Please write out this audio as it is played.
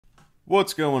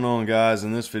What's going on, guys?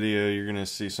 In this video you're going to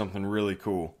see something really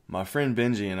cool. My friend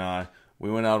Benji and I,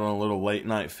 we went out on a little late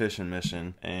night fishing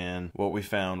mission, and what we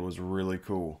found was really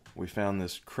cool. We found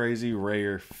this crazy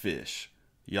rare fish.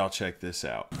 Y'all check this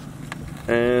out.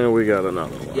 And we got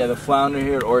another one. Yeah, the flounder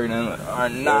here at Oregon Inlet are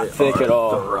not thick at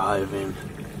all. Thriving.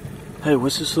 Hey,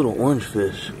 what's this little orange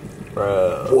fish?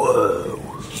 Bro.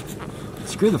 Whoa.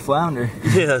 Screw the flounder.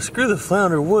 Yeah, screw the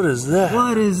flounder. What is that?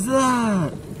 What is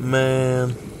that?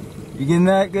 Man. You getting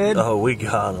that good? Oh, we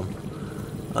got him.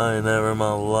 I ain't never in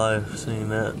my life seen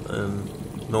that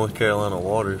in North Carolina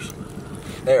waters.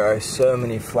 There are so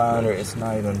many flounder, it's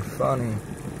not even funny.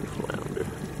 Flounder.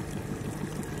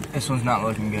 This one's not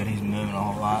looking good, he's moving a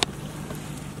whole lot.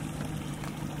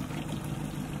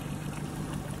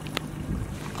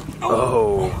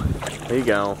 Oh, here you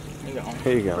go.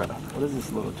 Here you go. What is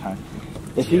this little time?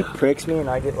 If he pricks me and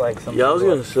I get like something. Yeah, I was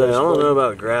gonna say, I don't know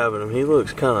about grabbing him. He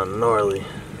looks kind of gnarly.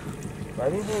 I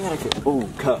think I could. Oh,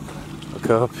 cup. A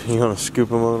cup? You gonna scoop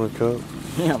him on a cup?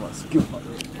 Yeah, I'm gonna scoop him on a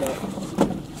cup.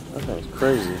 That thing's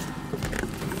crazy.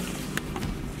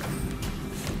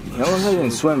 You don't look like he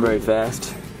can swim very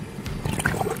fast.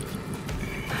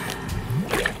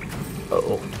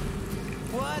 Uh-oh.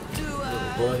 Little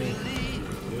buddy.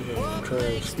 We're gonna try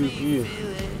and scoop you.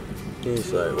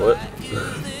 He's like, what?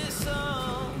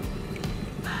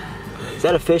 Is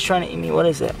that a fish trying to eat me? What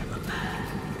is that?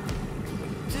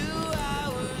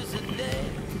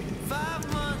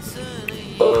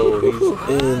 Oh,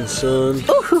 he's in, son.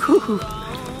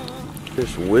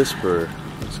 Fish whisper.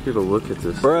 Let's get a look at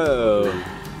this. Bro.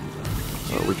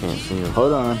 Oh, we can't see him.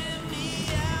 Hold on.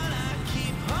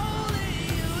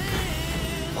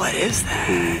 What is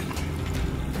that?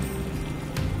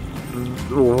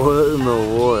 What in the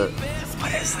what?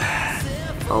 What is that?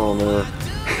 I don't know.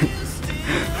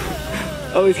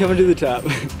 Oh, he's coming to the top.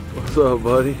 What's up,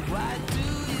 buddy?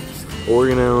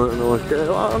 Oregon Inlet, North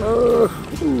Carolina.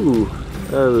 Ooh,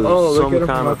 that is some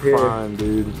kind of find,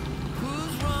 dude.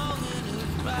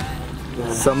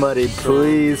 Somebody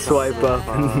please swipe up.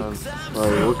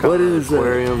 Like, what kind of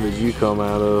aquarium did you come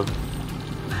out of?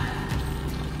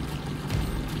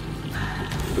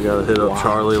 We gotta hit up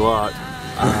Charlie Locke.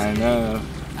 I know.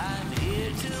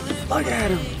 Look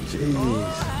at him.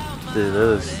 Jeez. Dude, that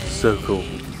is so cool.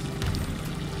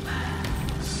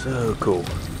 So cool.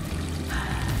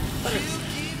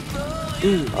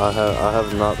 Dude. I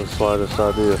have not the slightest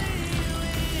idea.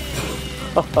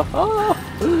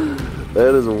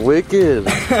 That is wicked.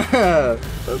 That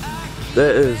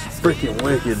is freaking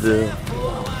wicked, dude.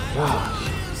 Gosh.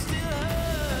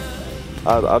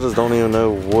 I just don't even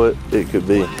know what it could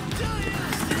be.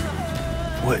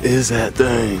 What is that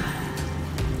thing?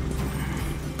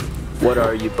 What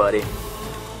are you, buddy?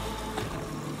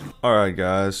 Alright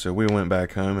guys, so we went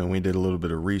back home and we did a little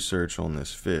bit of research on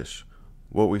this fish.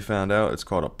 What we found out, it's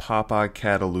called a Popeye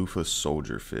Catalupa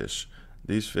soldier fish.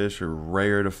 These fish are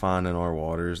rare to find in our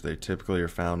waters. They typically are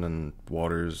found in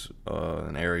waters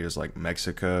in areas like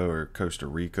Mexico or Costa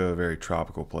Rica, very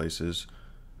tropical places.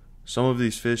 Some of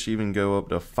these fish even go up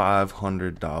to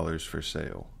 $500 for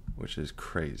sale, which is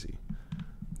crazy.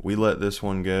 We let this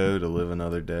one go to live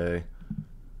another day,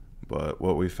 but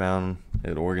what we found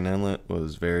at Oregon Inlet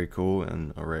was very cool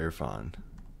and a rare find.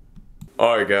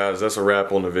 Alright guys, that's a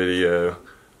wrap on the video.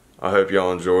 I hope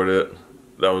y'all enjoyed it.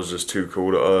 That was just too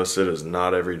cool to us. It is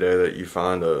not every day that you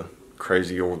find a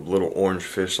crazy little orange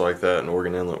fish like that in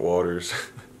Oregon Inlet waters.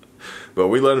 But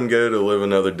we let him go to live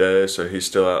another day, so he's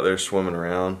still out there swimming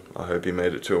around. I hope he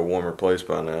made it to a warmer place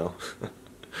by now.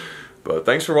 But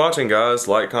thanks for watching, guys.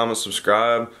 Like, comment,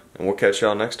 subscribe, and we'll catch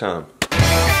y'all next time.